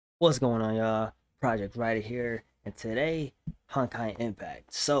What's going on, y'all? Project right here, and today, Honkai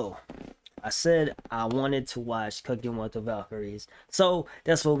Impact. So, I said I wanted to watch Cooking with the Valkyries, so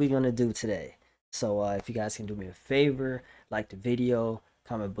that's what we're gonna do today. So, if you guys can do me a favor, like the video,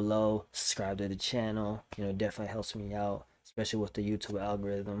 comment below, subscribe to the channel. Definitely helps me out, especially with the YouTube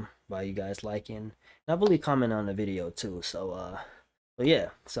algorithm by you guys liking. And I believe comment on the video too. So yeah.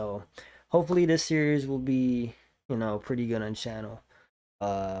 So, hopefully this series will be, pretty good on channel.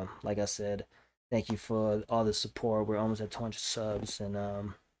 Like I said, thank you for all the support. We're almost at 200 subs, and I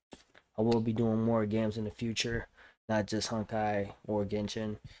will be doing more games in the future, not just Honkai or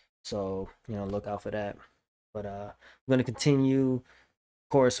Genshin. So look out for that. But I'm gonna continue, of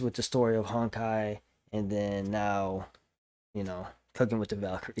course, with the story of Honkai, and then now, cooking with the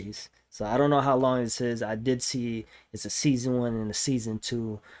Valkyries. So I don't know how long this is. I did see it's a season 1 and a season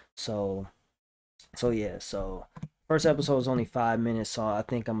 2. So yeah. So first episode is only 5 minutes, so I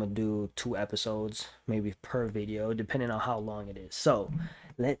think I'm gonna do 2 episodes, maybe per video, depending on how long it is. So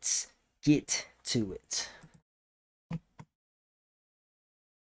let's get to it.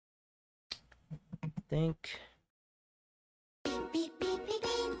 I think.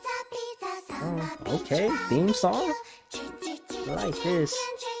 Oh, okay, theme song. I like this.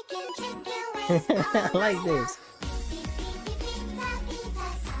 I like this.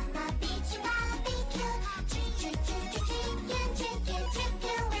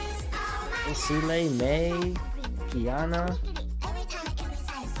 Sile, May, Kiana.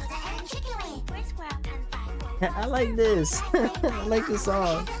 I like this. I like this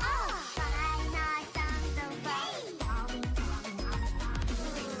song.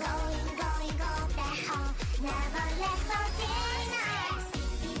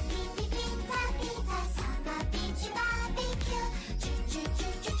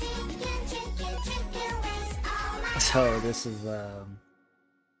 So this is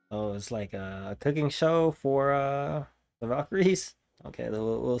oh, it's like a cooking show for the Valkyries. Okay,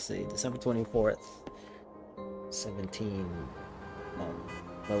 we'll see. December 24th, 17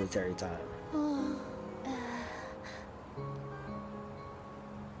 military time.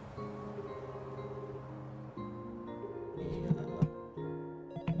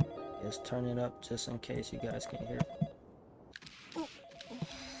 Let's turn it up just in case you guys can hear.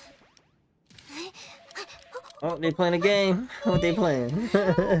 Oh, they playing a game. What they playing?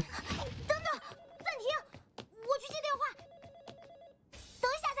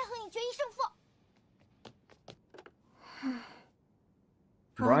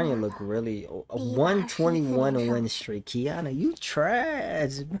 Brian look really a 121 win streak. Kiana, you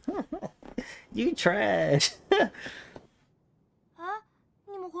trash. You trash.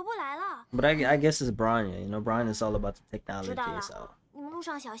 But I guess it's Brian. Brian is all about the technology. So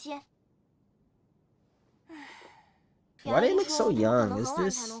why they look so young? Is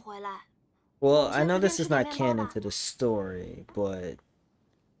this? Well, I know this is not canon to the story, but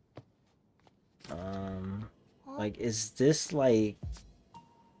like, is this like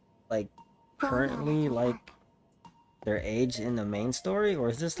currently like their age in the main story, or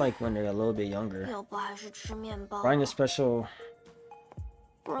is this like when they're a little bit younger? Brian is special.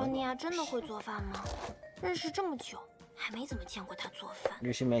 What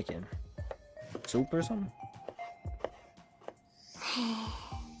is she making? Soup or something?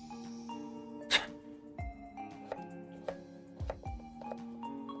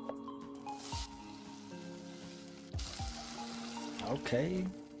 Okay.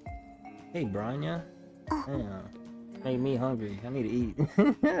 Hey, Branya. Damn. Made me hungry. I need to eat.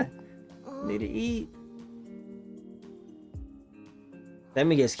 Need to eat. Let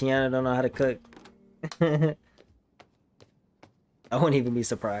me guess, Kiana don't know how to cook. I wouldn't even be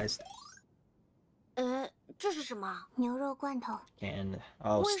surprised. And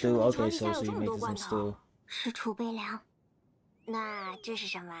oh, stew. Okay, so you making some stew. 是储备粮。那这是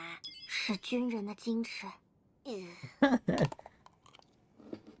什么？是军人的矜持。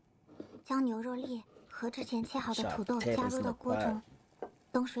将牛肉粒和之前切好的土豆加入到锅中，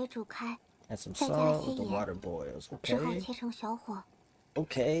等水煮开，再加些盐，之后切成小火。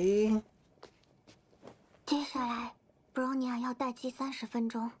Okay. 接下来 ，Bronya 要待机30分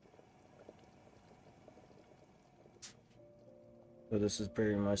钟。 So this is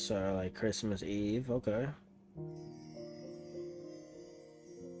pretty much like Christmas Eve. Okay.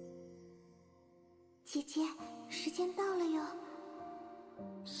 姐姐，时间到了哟。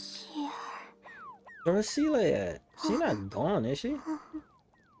希儿。Where's Sile at? She's not gone, is she?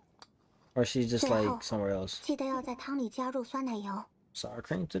 Or she's just like somewhere else? 记得要在汤里加入酸奶油。 Sour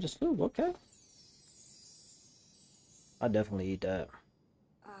cream to the soup. Okay. I definitely eat that.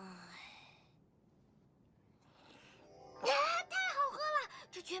 太好喝了，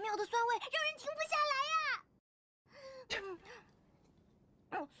这绝妙的酸味让人停不下来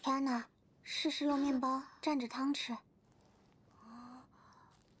呀。Kiana，试试用面包蘸着汤吃。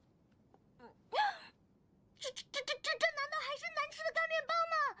这难道还是难吃的干面包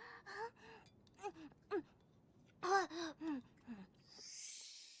吗？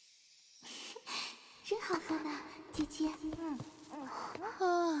真好喝呢，姐姐。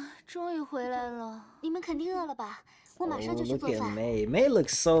终于回来了。你们肯定饿了吧？我马上就去做饭。Look at May. May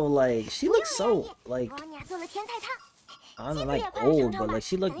looks so like she looks so like I don't know, like old, but like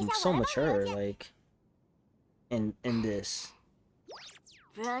she looked so mature like in this.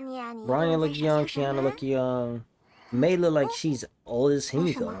 Branya look young, Kiana look young. May look like she's old as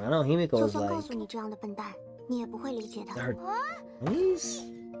Himiko. I know Himiko is like her 20s.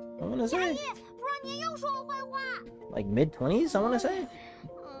 I wanna say like mid-20s. I wanna say.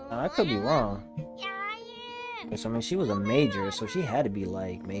 I could be wrong. Because I mean, she was a major, so she had to be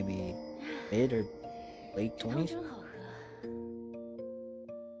like maybe mid or late 20s.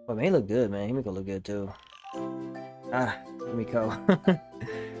 But May look good, man. Himiko look good too. Ah, Himiko.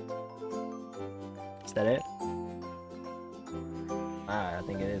 Is that it? Ah, I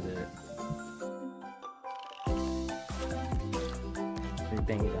think it is it.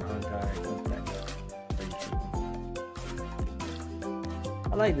 Everything is a Honkai comes back up.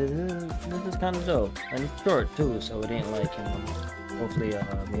 I like this. This is kind of dope, and it's short too, so it ain't like hopefully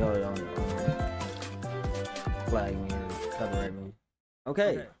Miyo don't flag me or copyright me.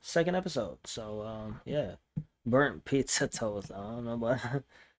 Okay, second episode. So yeah, burnt pizza toast. I don't know about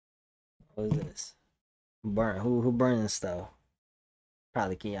what is this? Burnt? Who burning stuff?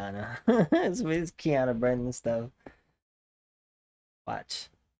 Probably Kiana. it's Kiana burning stuff. Watch.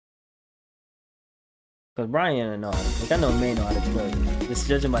 Cause Brian know how to cook. I know May know how to cook. Just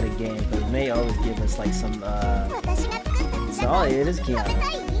judging by the game, cause May always give us like some so oh it is Kiana.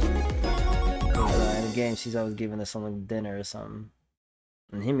 In the game she's always giving us some like dinner or something.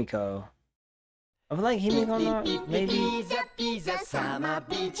 And Himiko. I feel like Himiko not maybe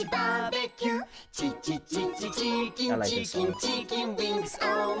I like this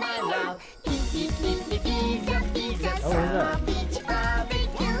song.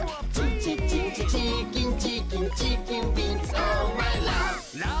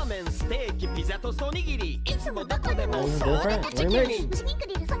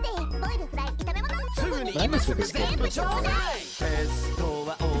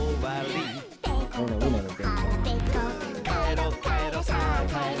 Oh,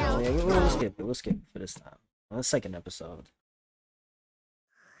 what is that? We'll skip it. We'll skip it for this time. The second episode.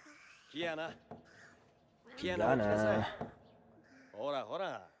 Kiana. Kiana. ほらほ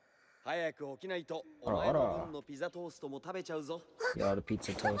ら早く起きないとお前の分のピザトーストも食べちゃうぞ Y'all the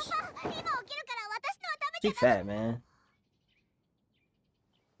pizza toast She fat man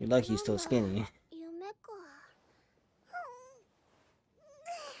You're lucky he's still skinny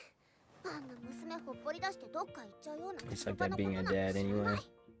It's like that being a dad anyway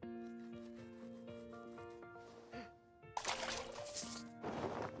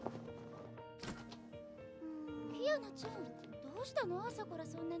Kiana-chan どうしたの朝から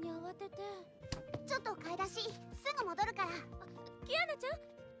そんなに慌ててちょっと買い出しすぐ戻るからキアナちゃん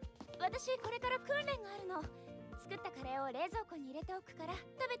私これから訓練があるの作ったカレーを冷蔵庫に入れておくから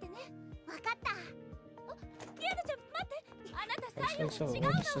食べてねわかったキアナちゃん待ってあなた左右違う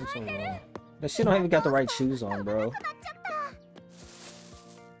の履いてる But she don't even got the right shoes on, bro.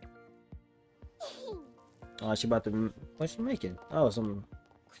 Oh, she about to... What's she making? Oh, some...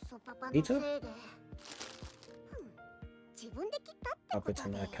 pizza? I'll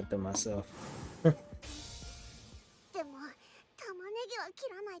pretend I cut them myself. でも玉ねぎは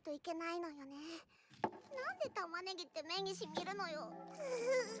切らないといけないのよね。なんで玉ねぎって目にしみるのよ。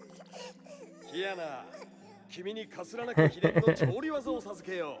キアナ、君にかすらなき秘伝の調理技を授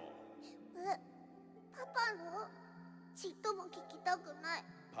けよう。パパの？ちっとも聞きたくない。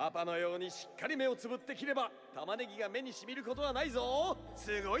パパのようにしっかり目をつぶって切れば玉ねぎが目にしみることはないぞ。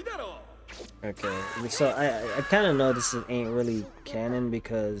すごいだろう。 Okay, so I kind of know this ain't really canon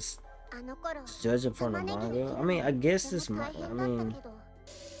because judging from the manga, I mean, I guess this might, I mean,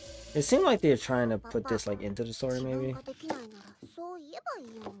 it seemed like they're trying to put this like into the story maybe,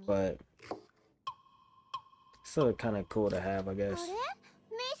 but still kind of cool to have, I guess.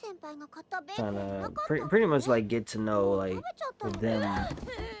 Trying to pretty much like get to know like them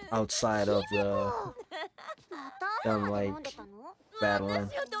outside of them like battling.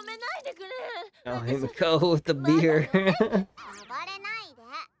 Oh, here we go with the beer.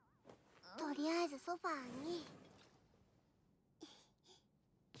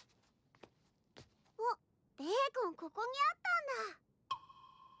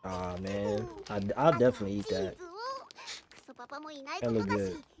 Oh man, I'll definitely eat that. クソパパもいない That こと look だし、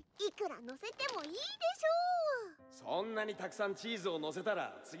 good. いくら乗せてもいいでしょそんなにたくさんチーズを乗せた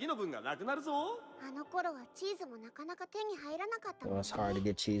ら次の分がなくなるぞ。う。あの頃はチーズもなかなか手に入らなかったも Well, ん it's hard to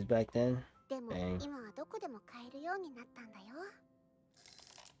ね。 get cheese back then. でも Dang. 今はどこでも買えるようになったんだよ。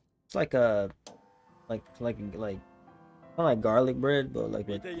 It's like a like kind of like garlic bread, but like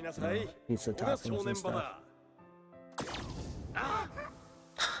見 with ていなさい。 pizza これは正 toppings and 念場 stuff. だ。あ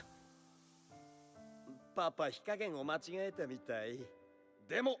パパ火加減を間違えたみたい。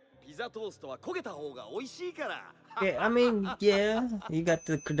でもピザトーストは焦げた方が美味しいから。 Yeah, I mean, yeah, you got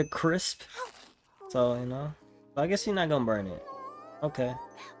the crisp, so you know. I guess you're not gonna burn it. Okay.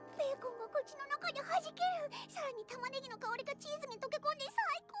 ベーコンが口の中に弾ける。さらに玉ねぎの香りがチーズに溶け込んで最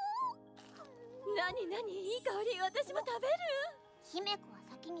高。何いい香り、私も食べる。姫子は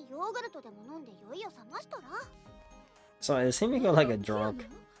先にヨーグルトでも飲んで酔いを覚ましたら。 So it seems like like a drunk.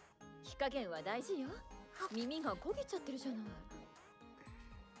 火加減は大事よ。耳が焦げちゃってるじゃない。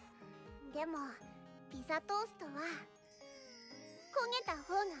でもピザトーストは焦げた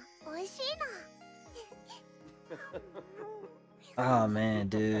方が美味しいの。 Oh man,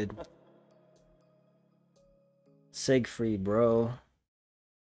 dude. Siegfried, bro.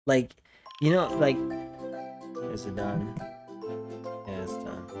 Like, you know, like, is it done? Yeah, it's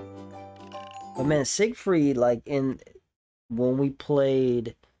done. But man, Siegfried, like when we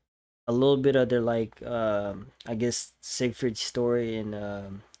played a little bit of their like I guess Siegfried's story in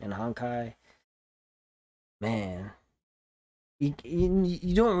Honkai, man,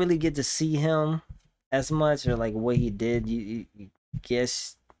 you don't really get to see him as much, or like what he did. You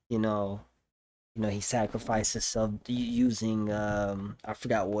guess, you know he sacrificed himself using I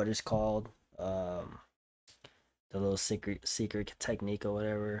forgot what it's called, the little secret technique or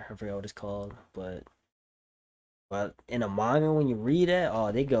whatever. I forgot what it's called, but in a manga, when you read it,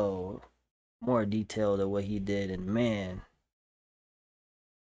 oh, they go more detailed of what he did, and man,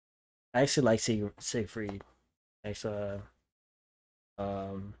 I actually like Siegfried. Actually,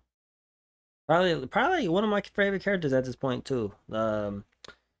 probably one of my favorite characters at this point too.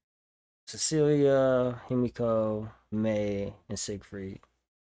 Cecilia, Himiko, May, and Siegfried.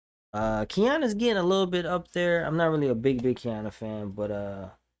 Kiana's getting a little bit up there. I'm not really a big Kiana fan, but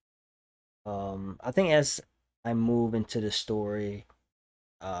I think as I move into the story,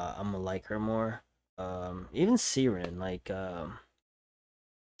 I'm gonna like her more. Even Siren, like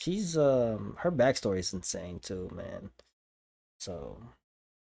she's her backstory is insane too, man. So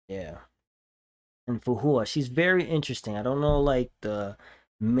yeah. And Fuhua, she's very interesting. I don't know like the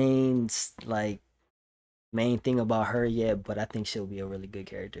main main thing about her yet, but I think she'll be a really good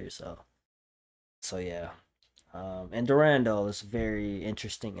character. So yeah. And Durando is very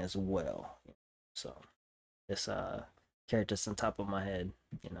interesting as well. So this character's on top of my head,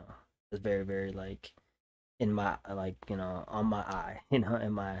 it's very, very like in my on my eye, in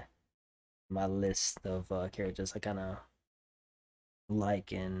my list of characters I kind of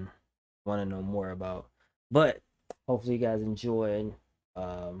like and want to know more about. But hopefully you guys enjoyed,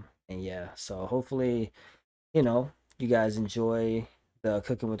 and yeah, so hopefully you guys enjoy the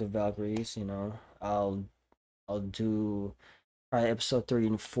Cooking with the Valkyries. I'll do probably episode 3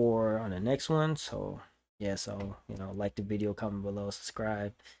 and 4 on the next one. So yeah, so like the video, comment below,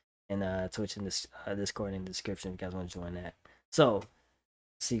 subscribe, and Twitch and this Discord in the description if you guys want to join that. So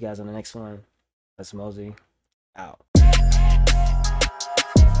see you guys on the next one. That's Mosey out.